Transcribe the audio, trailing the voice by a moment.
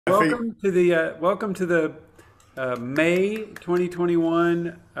Welcome to the May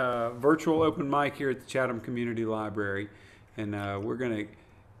 2021 virtual open mic here at the Chatham Community Library, and we're going to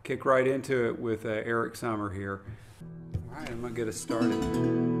kick right into it with Eric Summer here. All right, I'm going to get us started.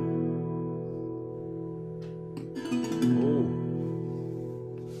 Oh,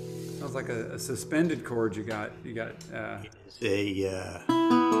 sounds like a suspended chord you got. It's a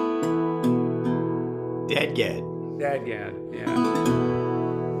dadgad. Dadgad, yeah.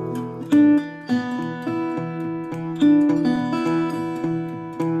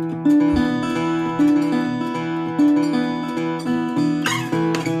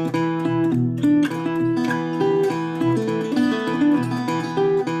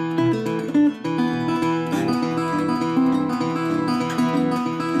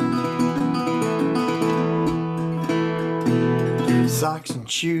 Socks and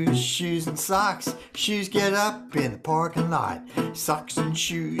shoes, shoes and socks. Shoes get up in the parking lot. Socks and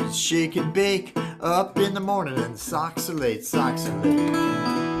shoes shake and bake. Up in the morning and socks are late, socks are late.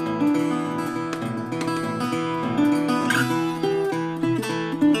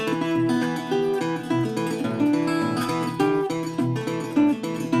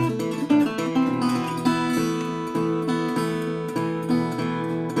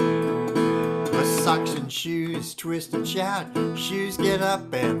 Socks and shoes twist and shout. Shoes get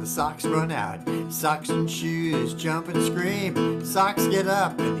up and the socks run out. Socks and shoes jump and scream. Socks get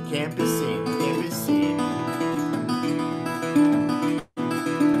up and they can't be seen, can't be seen.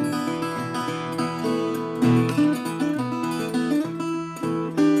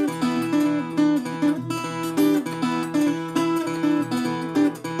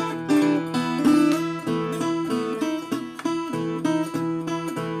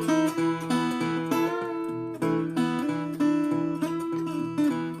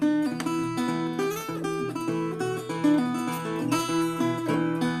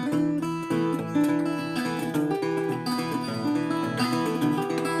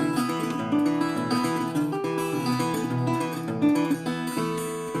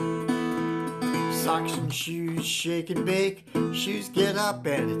 Socks and shoes shake and bake. Shoes get up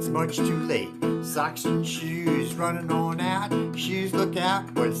and it's much too late. Socks and shoes running on out. Shoes look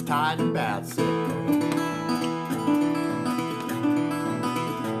out, but it's tired and bad.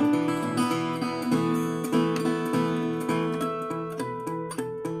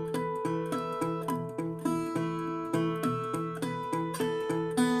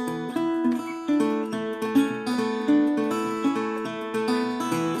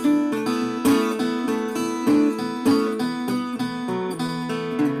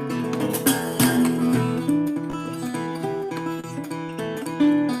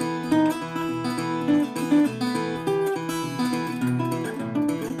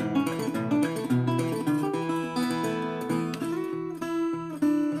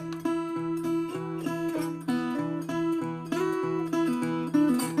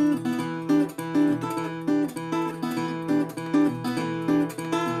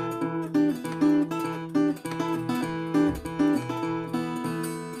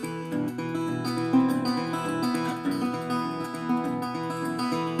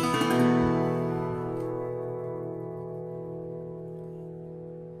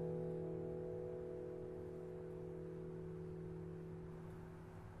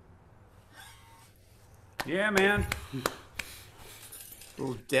 Yeah, man.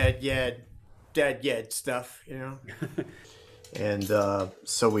 Ooh, dadgad stuff, you know. And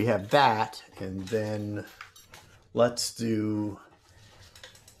so we have that, and then let's do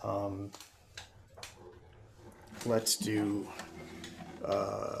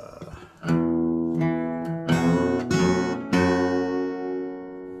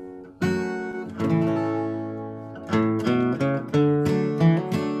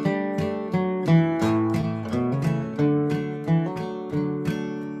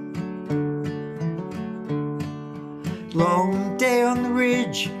long day on the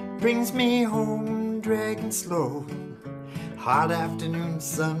ridge brings me home dragging slow. Hot afternoon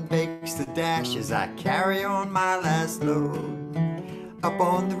sun bakes the dash as I carry on my last load. Up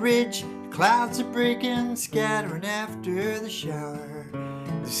on the ridge, clouds are breaking, scattering after the shower.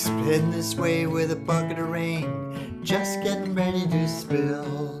 Just heading this way with a bucket of rain, just getting ready to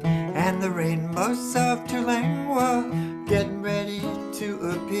spill. And the rainbows of Tulangua getting ready to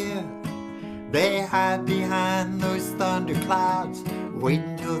appear. They hide behind those thunder clouds, wait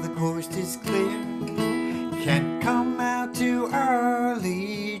until the coast is clear. Can't come out too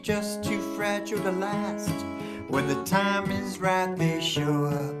early, just too fragile to last. When the time is right, they show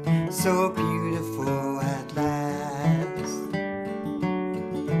up, so beautiful at last.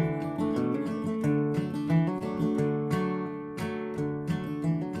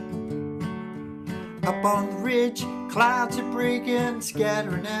 Up on the ridge, clouds are breaking,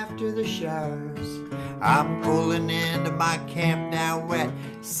 scattering after the showers. I'm pulling into my camp now, wet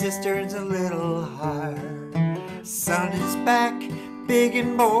cisterns a little higher. Sun is back, big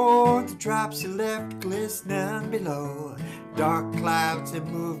and bold, the drops you left glistening below. Dark clouds have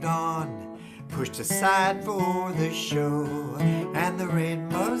moved on, pushed aside for the show. And the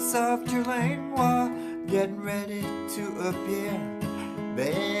rainbows of Tulane getting ready to appear.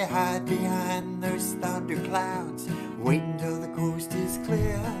 They hide behind those thunder clouds, waiting till the coast is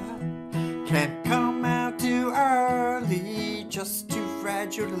clear. Can't come out too early, just too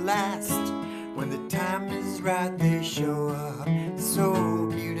fragile to last. When the time is right, they show up, so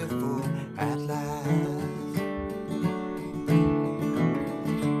beautiful at last.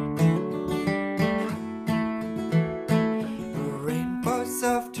 Rainbows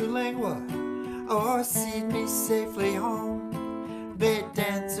of Tulane, oh, see me safely home. They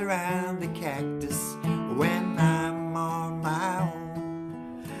dance around the cactus when I'm on my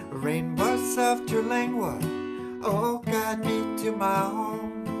own. Rainbows of Tulane, oh, guide me to my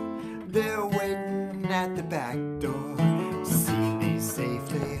home. They're waiting at the back door to see me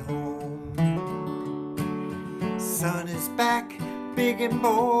safely home. Sun is back, big and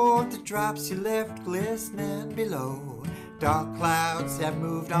bold, the drops you left glistening below. Dark clouds have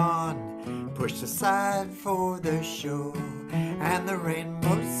moved on, pushed aside for the show. And the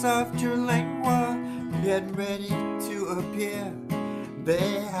rainbows of Tulane getting ready to appear.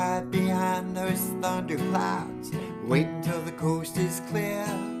 They hide behind those thunder clouds, waiting till the coast is clear.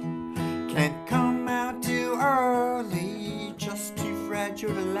 Can't come out too early, just too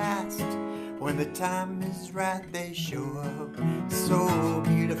fragile to last. When the time is right, they show up, so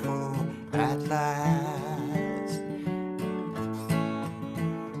beautiful at last.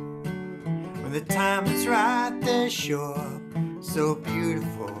 When the time is right, they show up, so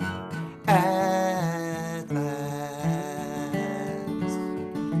beautiful at last.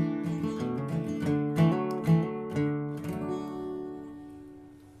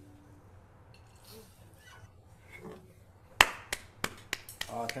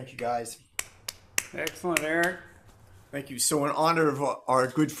 Thank you, guys. Excellent, Eric. Thank you. So in honor of our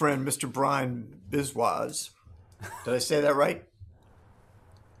good friend, Mr. Brian Biswas, did I say that right?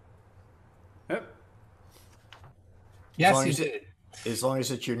 Yep. Yes, you did. As long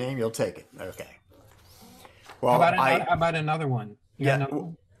as it's your name, you'll take it. Okay. Well, how about another one? Another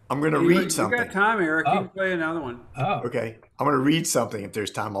one? I'm going to read something. You got time, Eric. You can play another one. Oh. Okay. I'm going to read something. If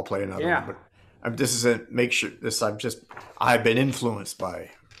there's time, I'll play another one. But this is I've been influenced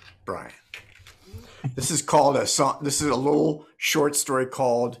by Brian. This is called a song. This is a little short story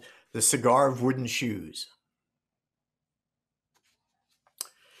called "The Cigar of Wooden Shoes."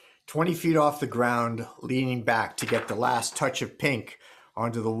 20 feet off the ground, leaning back to get the last touch of pink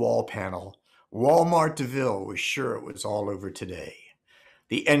onto the wall panel, Walmart DeVille was sure it was all over today.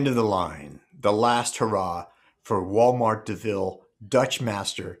 The end of the line, the last hurrah for Walmart DeVille, Dutch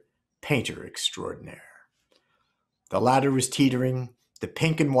master, painter extraordinaire. The ladder was teetering, the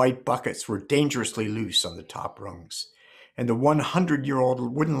pink and white buckets were dangerously loose on the top rungs, and the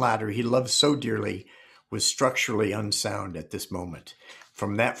 100-year-old wooden ladder he loved so dearly was structurally unsound at this moment.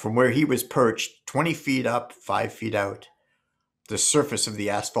 From where he was perched, 20 feet up, 5 feet out, the surface of the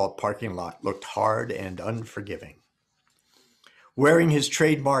asphalt parking lot looked hard and unforgiving. Wearing his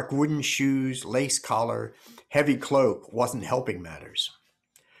trademark wooden shoes, lace collar, heavy cloak wasn't helping matters.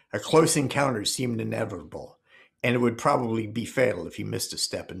 A close encounter seemed inevitable, and it would probably be fatal if he missed a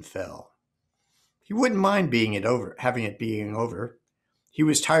step and fell. He wouldn't mind having it being over. He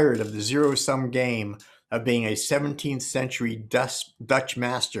was tired of the zero-sum game of being a 17th century Dutch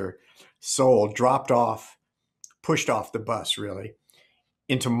master soul pushed off the bus, really,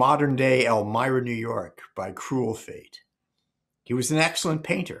 into modern-day Elmira, New York, by cruel fate. He was an excellent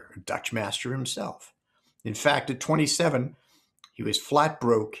painter, a Dutch master himself. In fact, at 27, he was flat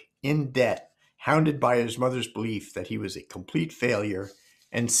broke, in debt, hounded by his mother's belief that he was a complete failure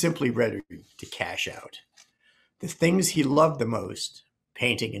and simply ready to cash out. The things he loved the most,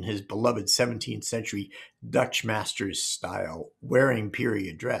 painting in his beloved 17th century Dutch master's style, wearing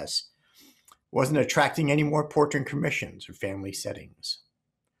period dress, wasn't attracting any more portrait commissions or family sittings.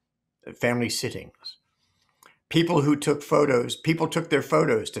 People took their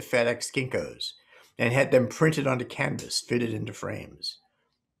photos to FedEx Kinkos and had them printed onto canvas, fitted into frames.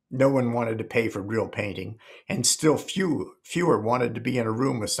 No one wanted to pay for real painting, and still fewer wanted to be in a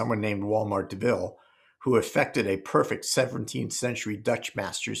room with someone named Walmart DeVille, who affected a perfect 17th century Dutch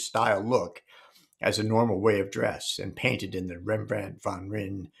master's style look as a normal way of dress and painted in the Rembrandt van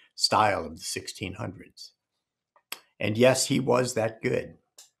Rijn style of the 1600s. And yes, he was that good.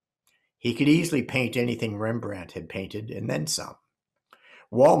 He could easily paint anything Rembrandt had painted and then some.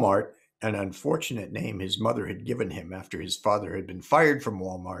 Walmart, an unfortunate name his mother had given him after his father had been fired from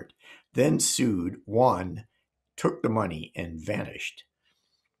Walmart, then sued, won, took the money, and vanished.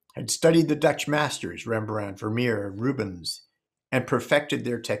 Had studied the Dutch masters, Rembrandt, Vermeer, Rubens, and perfected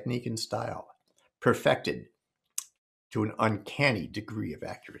their technique and style. Perfected to an uncanny degree of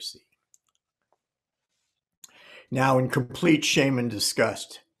accuracy. Now, in complete shame and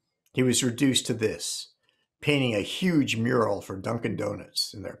disgust, he was reduced to this, painting a huge mural for Dunkin'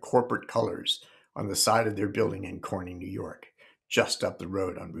 Donuts in their corporate colors on the side of their building in Corning, New York, just up the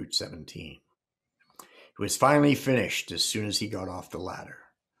road on Route 17. It was finally finished as soon as he got off the ladder.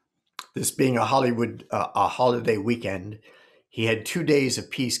 This being a holiday weekend, he had 2 days of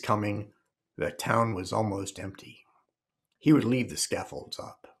peace coming. The town was almost empty. He would leave the scaffolds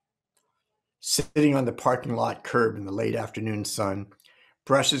up. Sitting on the parking lot curb in the late afternoon sun,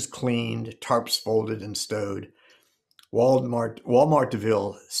 brushes cleaned, tarps folded and stowed, Walmart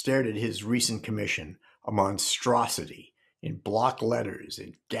DeVille stared at his recent commission, a monstrosity in block letters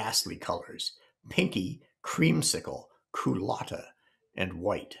in ghastly colors, pinky, creamsicle, culotta, and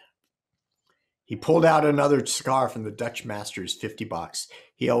white. He pulled out another cigar from the Dutch master's 50 box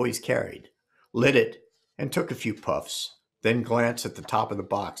he always carried, lit it, and took a few puffs, then glanced at the top of the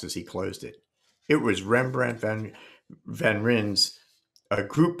box as he closed it. It was Rembrandt van Rijn's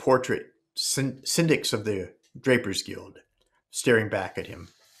group portrait, Syndics of the Drapers Guild, staring back at him.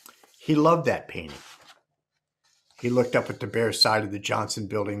 He loved that painting. He looked up at the bare side of the Johnson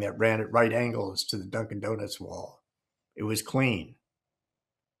building that ran at right angles to the Dunkin' Donuts wall. It was clean.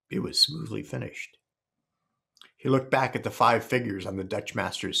 It was smoothly finished. He looked back at the 5 figures on the Dutch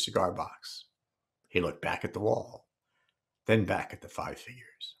master's cigar box. He looked back at the wall, then back at the 5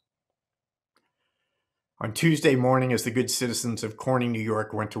 figures. On Tuesday morning, as the good citizens of Corning, New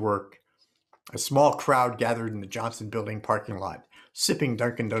York went to work, a small crowd gathered in the Johnson Building parking lot, sipping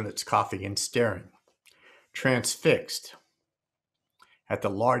Dunkin' Donuts coffee and staring, transfixed, at the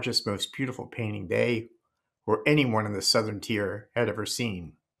largest, most beautiful painting they or anyone in the southern tier had ever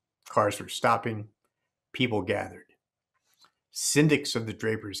seen. Cars were stopping, people gathered. Syndics of the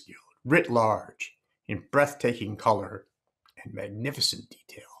Drapers Guild, writ large, in breathtaking color and magnificent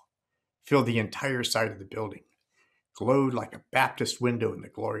detail, filled the entire side of the building, glowed like a Baptist window in the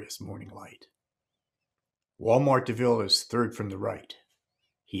glorious morning light. Walmart DeVille is third from the right.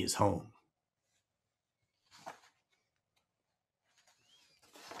 He is home.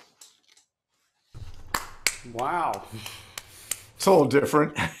 Wow. It's a little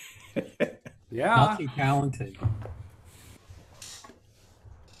different. Yeah. Multi-talented.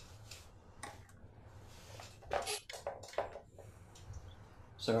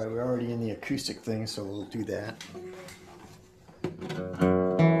 Sorry, we're already in the acoustic thing, so we'll do that.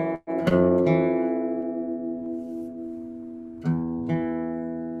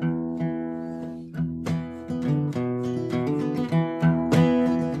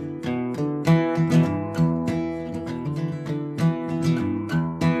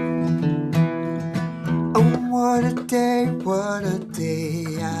 What a day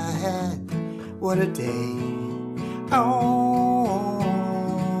I had. What a day.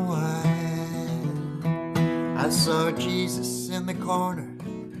 Oh, I had. I saw Jesus in the corner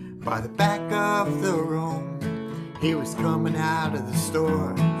by the back of the room. He was coming out of the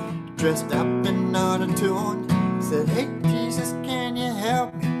store, dressed up in out of tune. Said, "Hey, Jesus, can you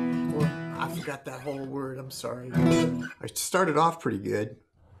help me?" Well, I forgot that whole word. I'm sorry. I started off pretty good.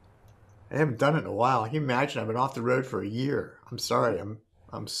 I haven't done it in a while. Can you imagine? I've been off the road for a year. I'm sorry.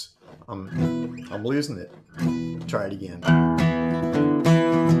 I'm losing it. Try it again.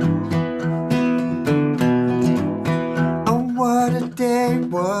 Oh, what a day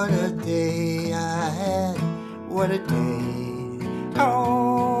I had. What a day.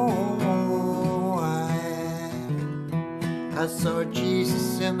 Oh, I had. I saw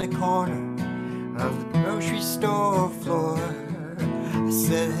Jesus in the corner of the grocery store floor. I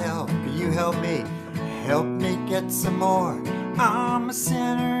said, "Help, can you help me? Help me get some more. I'm a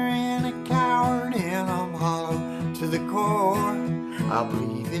sinner and a coward and I'm hollow to the core. I'll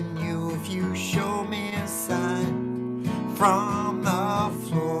believe in you if you show me a sign from the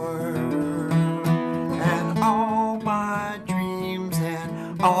floor. And all my dreams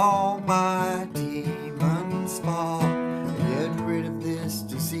and all my demons fall. Get rid of this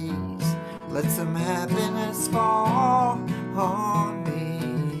disease. Let some happiness fall on me."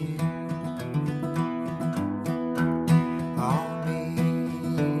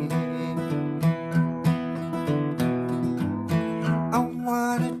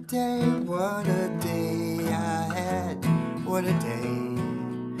 What a day I had. What a day.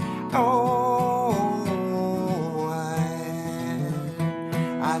 Oh,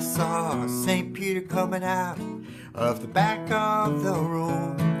 I saw St. Peter coming out of the back of the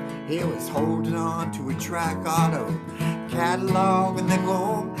room. He was holding on to a track auto catalog in the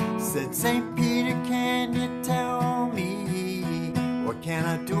globe. Said, St. Peter, can you tell me what can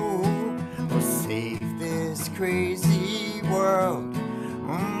I do to save this crazy world?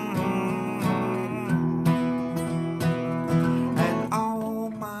 And all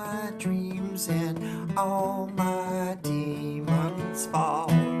my dreams and all my demons fall.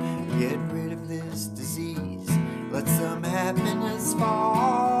 Get rid of this disease, let some happiness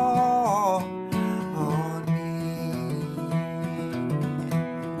fall on me.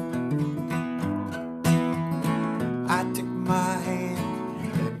 I took my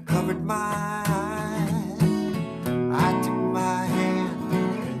hand and covered my eyes. I took my hand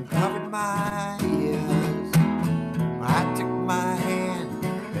and covered my ears. I took my hand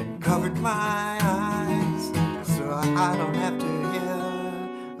and covered my eyes, so I don't have to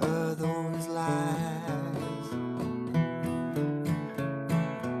hear those lies.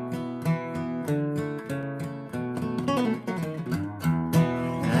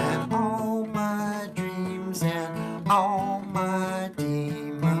 And all my dreams and all my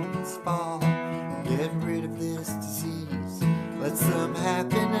demons fall. Get rid of this disease, let some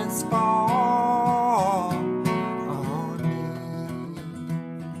happiness fall on me.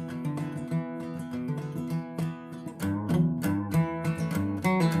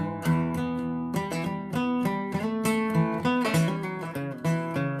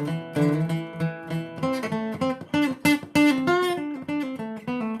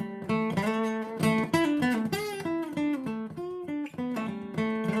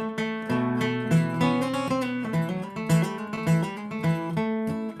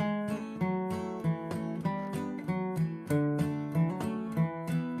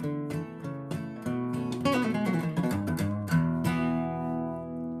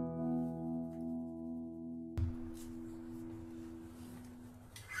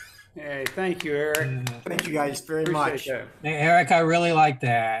 Hey, thank you, Eric. Thank you guys very Appreciate much. that. Hey, Eric, I really like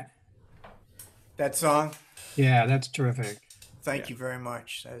that. That song, Yeah, that's terrific. thank you very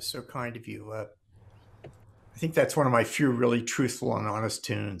much. That is so kind of you. I think that's one of my few really truthful and honest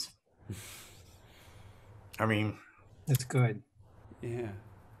tunes. I mean, That's good. Yeah.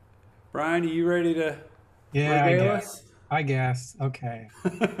 Brian, are you ready to Yeah, regale us? I guess. Okay.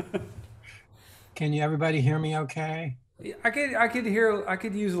 Can you everybody hear me okay? I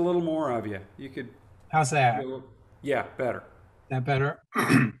could use a little more of you. You could, How's that? yeah, better. That better?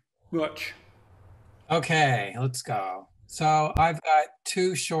 Much. Okay, let's go. So I've got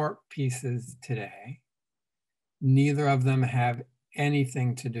two short pieces today. Neither of them have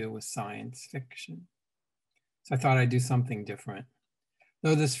anything to do with science fiction. So I thought I'd do something different.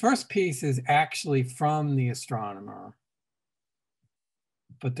 Though this first piece is actually from The Astronomer,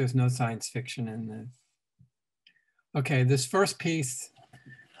 but there's no science fiction in this. Okay, this first piece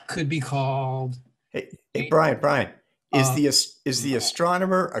could be called... hey, Brian, is the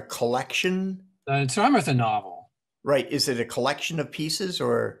Astronomer a collection? The Astronomer is a novel. Right. Is it a collection of pieces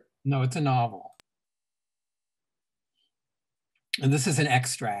or? No, it's a novel. And this is an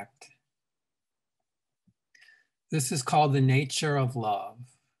extract. This is called The Nature of Love.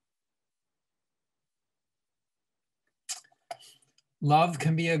 Love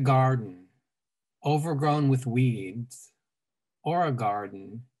can be a garden overgrown with weeds, or a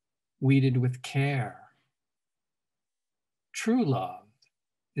garden weeded with care. True love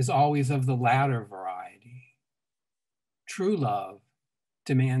is always of the latter variety. True love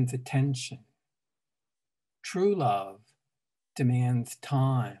demands attention. True love demands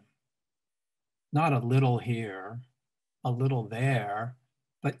time. Not a little here, a little there,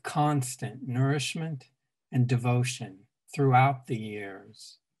 but constant nourishment and devotion throughout the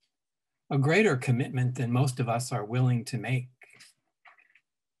years. A greater commitment than most of us are willing to make.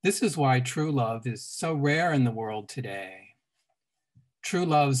 This is why true love is so rare in the world today. True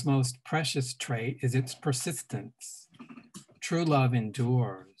love's most precious trait is its persistence. True love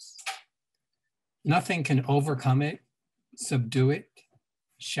endures. Nothing can overcome it, subdue it,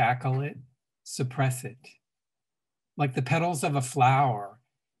 shackle it, suppress it. Like the petals of a flower,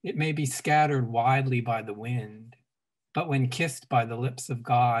 it may be scattered widely by the wind, but when kissed by the lips of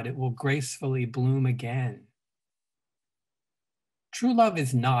God, it will gracefully bloom again. True love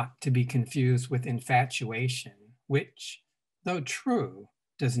is not to be confused with infatuation, which, though true,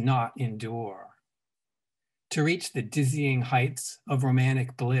 does not endure. To reach the dizzying heights of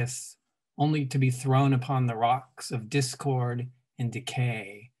romantic bliss, only to be thrown upon the rocks of discord and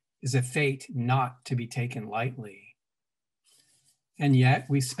decay, is a fate not to be taken lightly. And yet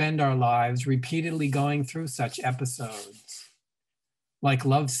we spend our lives repeatedly going through such episodes. Like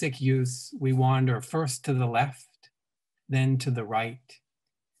lovesick youths, we wander first to the left, then to the right,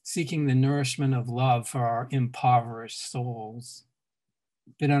 seeking the nourishment of love for our impoverished souls.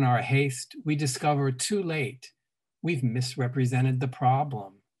 But in our haste, we discover too late we've misrepresented the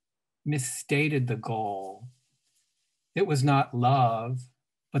problem, misstated the goal. It was not love,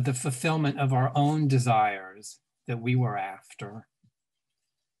 but the fulfillment of our own desires that we were after.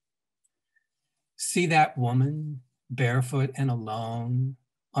 See that woman, barefoot and alone,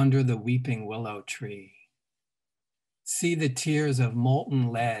 under the weeping willow tree. See the tears of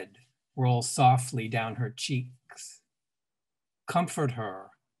molten lead roll softly down her cheeks. Comfort her,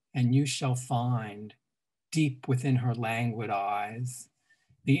 and you shall find, deep within her languid eyes,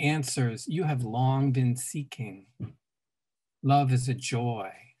 the answers you have long been seeking. Love is a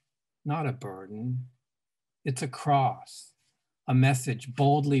joy, not a burden. It's a cross, a message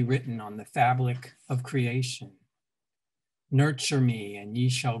boldly written on the fabric of creation. Nurture me, and ye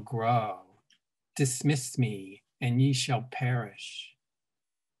shall grow. Dismiss me, and ye shall perish.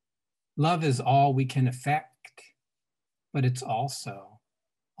 Love is all we can affect, but it's also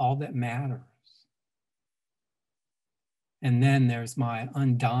all that matters. And then there's my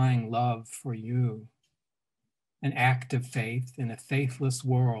undying love for you, an act of faith in a faithless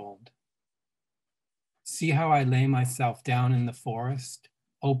world. See how I lay myself down in the forest,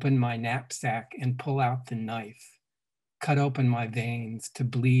 open my knapsack and pull out the knife, cut open my veins to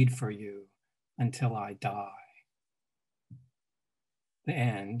bleed for you until I die. The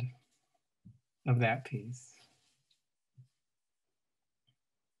end of that piece.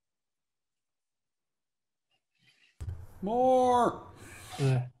 More.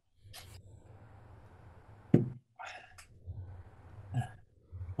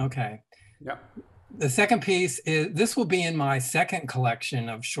 Okay. Yeah. The second piece is, this will be in my second collection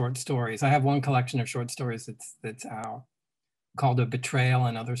of short stories. I have one collection of short stories that's out called A Betrayal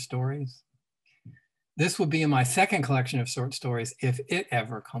and Other Stories. This will be in my second collection of short stories if it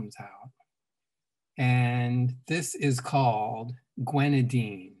ever comes out. And this is called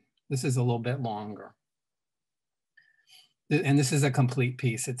Gwenadine. This is a little bit longer. And this is a complete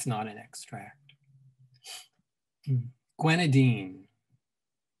piece. It's not an extract. Gwenadine.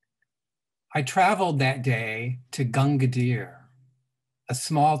 I traveled that day to Gungadir, a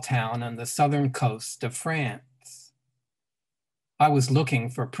small town on the southern coast of France. I was looking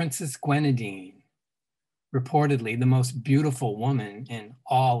for Princess Gwenadine, reportedly the most beautiful woman in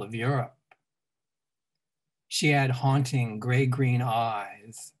all of Europe. She had haunting gray-green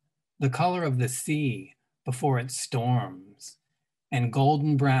eyes, the color of the sea before it storms, and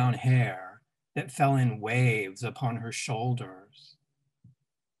golden brown hair that fell in waves upon her shoulders.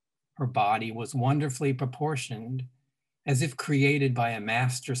 Her body was wonderfully proportioned, as if created by a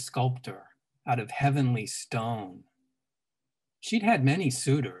master sculptor out of heavenly stone. She'd had many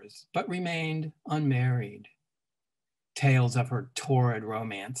suitors, but remained unmarried. Tales of her torrid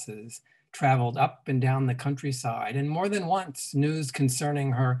romances traveled up and down the countryside, and more than once news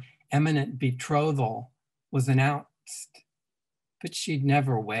concerning her imminent betrothal was announced, but she'd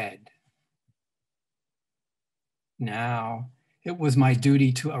never wed. Now, it was my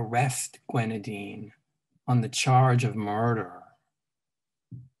duty to arrest Gwenadine on the charge of murder.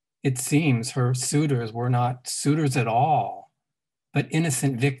 It seems her suitors were not suitors at all, but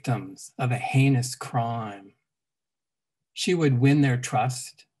innocent victims of a heinous crime. She would win their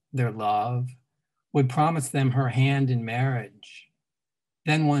trust, their love, would promise them her hand in marriage.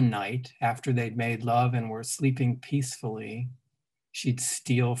 Then one night, after they'd made love and were sleeping peacefully, she'd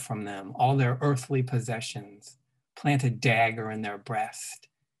steal from them all their earthly possessions, plant a dagger in their breast,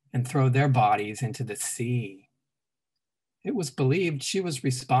 and throw their bodies into the sea. It was believed she was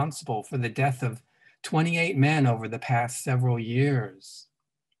responsible for the death of 28 men over the past several years.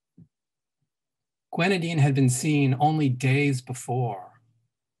 Gwenadine had been seen only days before,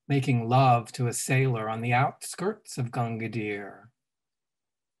 making love to a sailor on the outskirts of Gungadir.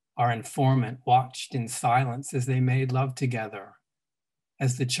 Our informant watched in silence as they made love together,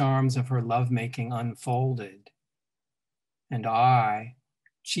 as the charms of her lovemaking unfolded. And I,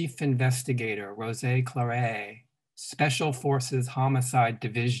 Chief Investigator Rosé Claret, Special Forces Homicide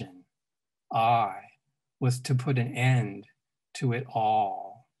Division, I was to put an end to it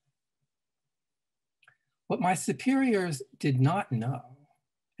all. What my superiors did not know,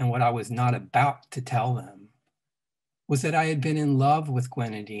 and what I was not about to tell them, was that I had been in love with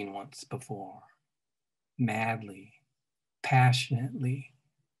Gwenadine once before, madly, passionately,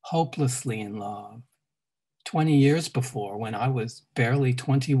 hopelessly in love, 20 years before when I was barely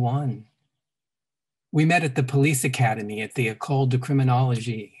 21. We met at the police academy at the École de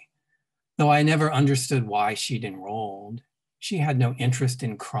Criminologie. Though I never understood why she'd enrolled, she had no interest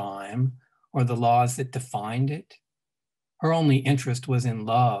in crime or the laws that defined it. Her only interest was in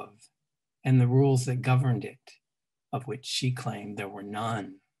love and the rules that governed it, of which she claimed there were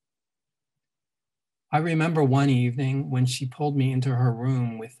none. I remember one evening when she pulled me into her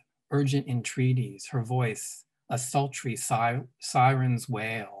room with urgent entreaties, her voice a sultry siren's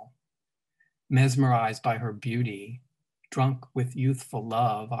wail. Mesmerized by her beauty, drunk with youthful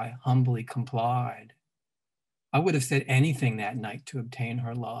love, I humbly complied. I would have said anything that night to obtain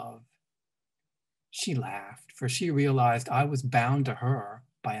her love. She laughed, for she realized I was bound to her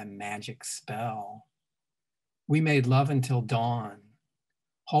by a magic spell. We made love until dawn,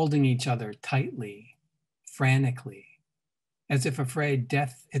 holding each other tightly, frantically, as if afraid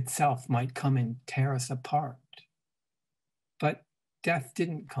death itself might come and tear us apart. But death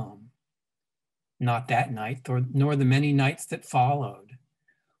didn't come. Not that night, nor the many nights that followed.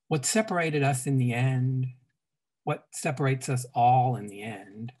 What separated us in the end, what separates us all in the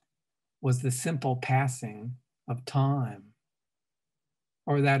end, was the simple passing of time.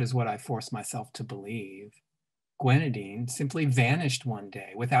 Or that is what I forced myself to believe. Gwenadine simply vanished one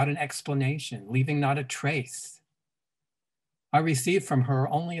day without an explanation, leaving not a trace. I received from her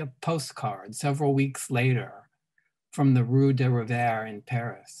only a postcard several weeks later from the Rue de Rivere in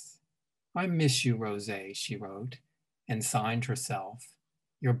Paris. I miss you, Rosé, she wrote, and signed herself,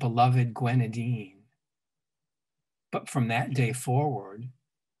 your beloved Gwenadine. But from that day forward,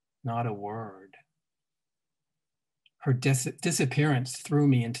 not a word. Her disappearance threw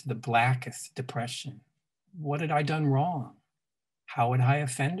me into the blackest depression. What had I done wrong? How had I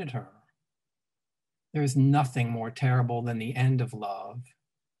offended her? There is nothing more terrible than the end of love.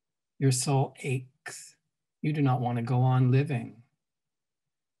 Your soul aches. You do not want to go on living.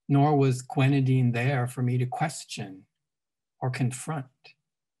 Nor was Gwenadine there for me to question or confront.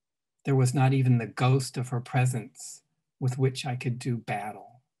 There was not even the ghost of her presence with which I could do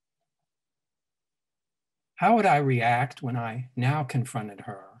battle. How would I react when I now confronted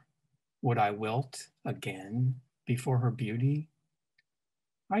her? Would I wilt again before her beauty?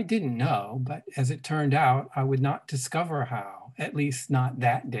 I didn't know, but as it turned out, I would not discover how, at least not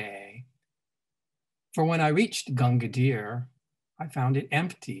that day. For when I reached Gungadir, I found it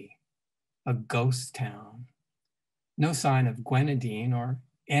empty, a ghost town. No sign of Gwenadine or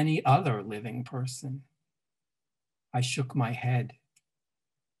any other living person. I shook my head.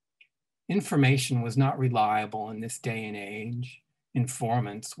 Information was not reliable in this day and age.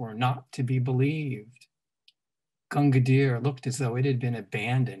 Informants were not to be believed. Gungadir looked as though it had been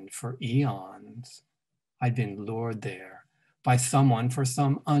abandoned for eons. I'd been lured there by someone for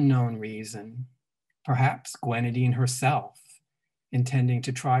some unknown reason, perhaps Gwenadine herself, intending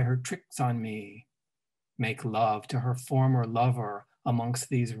to try her tricks on me, make love to her former lover amongst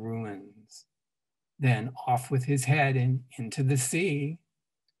these ruins, then off with his head and into the sea.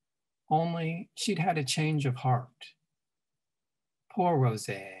 Only she'd had a change of heart. Poor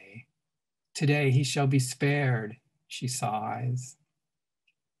Rosé. Today he shall be spared, she sighs.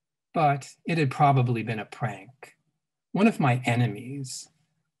 But it had probably been a prank. One of my enemies,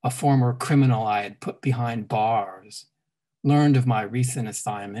 a former criminal I had put behind bars, learned of my recent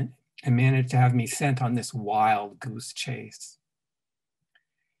assignment and managed to have me sent on this wild goose chase.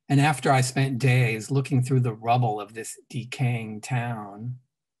 And after I spent days looking through the rubble of this decaying town,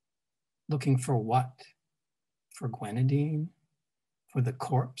 looking for what? For Gwenadine? For the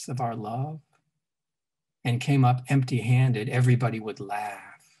corpse of our love? And came up empty-handed, everybody would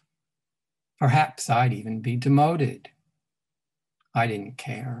laugh. Perhaps I'd even be demoted. I didn't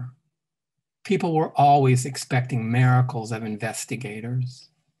care. People were always expecting miracles of investigators.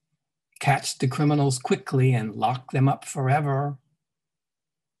 Catch the criminals quickly and lock them up forever.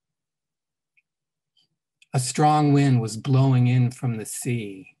 A strong wind was blowing in from the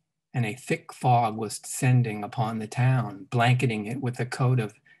sea, and a thick fog was descending upon the town, blanketing it with a coat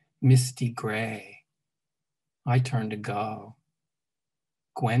of misty gray. I turned to go.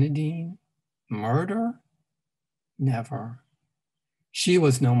 Gwenadine? Murder? Never. She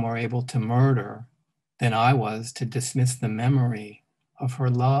was no more able to murder than I was to dismiss the memory of her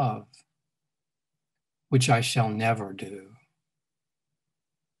love, which I shall never do.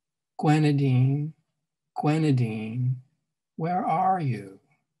 Gwenadine, Gwenadine, where are you?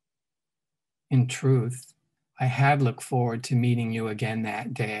 In truth, I had looked forward to meeting you again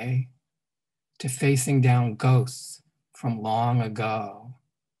that day, to facing down ghosts from long ago,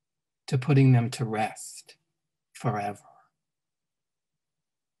 to putting them to rest forever.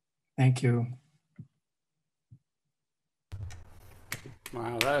 Thank you.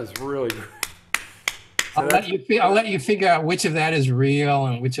 Wow, that is really So I'll let you figure out which of that is real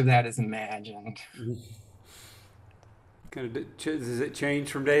and which of that is imagined. kind of, does it change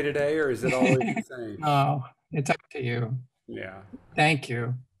from day to day, or is it always the same? No, it's up to you. Yeah. Thank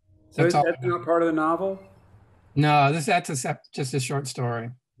you. So That's all. that's not part of the novel? No, that's just a short story.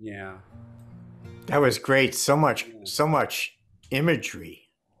 Yeah. That was great. So much imagery.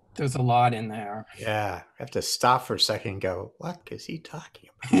 There's a lot in there. Yeah. I have to stop for a second and go, what is he talking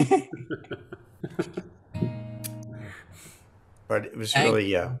about? But it was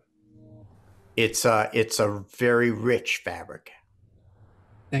really, it's a very rich fabric.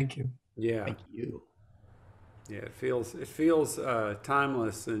 Thank you. Yeah. Thank you. Yeah, it feels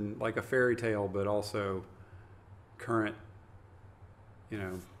timeless and like a fairy tale, but also current.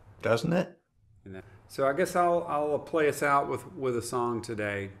 Doesn't it? So I guess I'll play us out with a song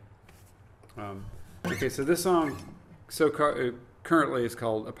today. Okay, so this song currently is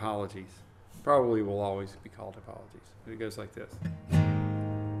called Apologies. Probably will always be called Apologies. But it goes like this.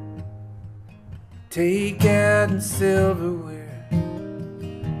 Take out and silverware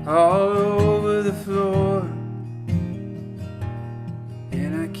all over the floor,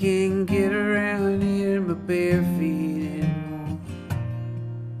 and I can't get around here in my bare feet anymore.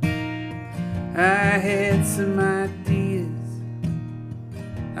 I had some ideas,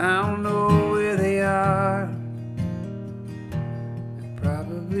 I don't know where they are. They're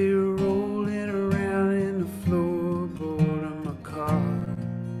probably rolling around in the floorboard of my car.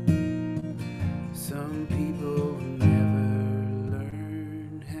 Some people never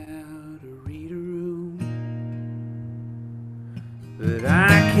learn how to read a room, but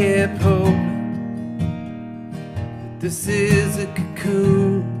I kept hoping that this is a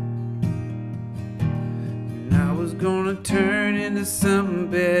cocoon, and I was gonna turn into something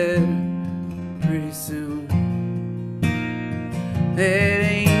better pretty soon. That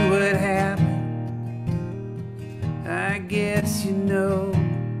ain't what happened, I guess you know.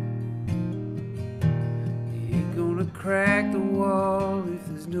 You ain't gonna crack the wall if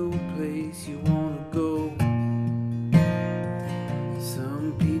there's no place you wanna go.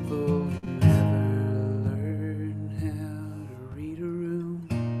 Some people never learn how to read a room.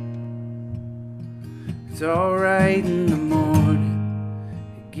 It's alright in the morning,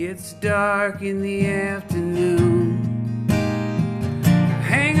 it gets dark in the afternoon.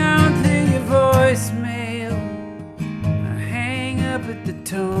 Hang on to your voicemail, I hang up at the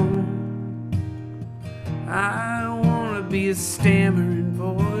tone. I don't wanna be a stammering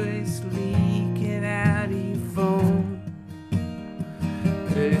voice leaking out of your phone.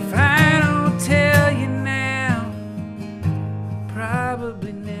 But if I don't tell you now,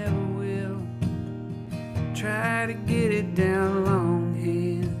 probably never will. Try to get it down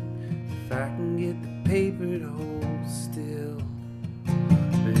longhand if I can get the paper to hold still.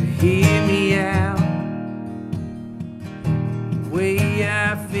 But hear me out, the way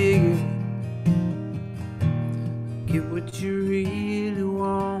I figure. Get what you really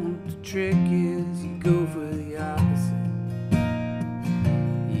want. The trick is you go for the opposite.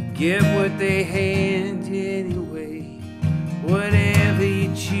 You get what they hand you anyway, whatever you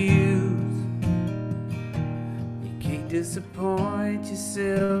choose. You can't disappoint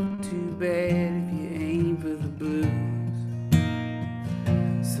yourself too bad if you aim for the blues.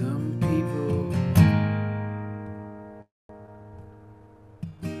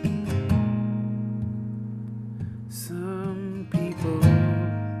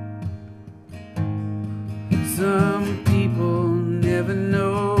 Some people never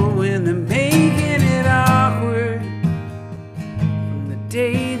know when they're making it awkward. From the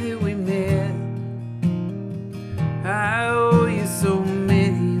day that we met, I owe you so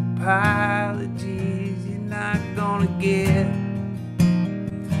many apologies you're not gonna get.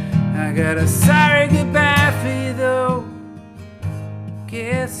 I got a sorry goodbye for you though,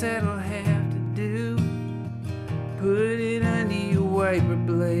 guess that'll have to do. Put it under your wiper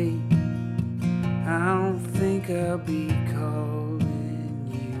blade, I don't think I'll be calling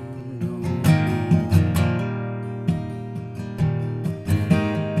you no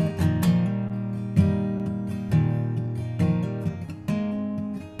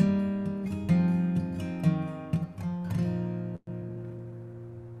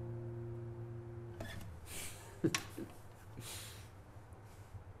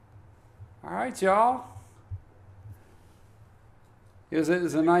All right, y'all. It was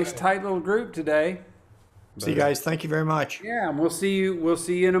a nice tight little group today. See you guys. Thank you very much. Yeah, and we'll see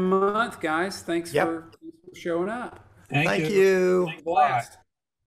you in a month, guys. Thanks Yep. for showing up. Thank Thank you. you. Blast.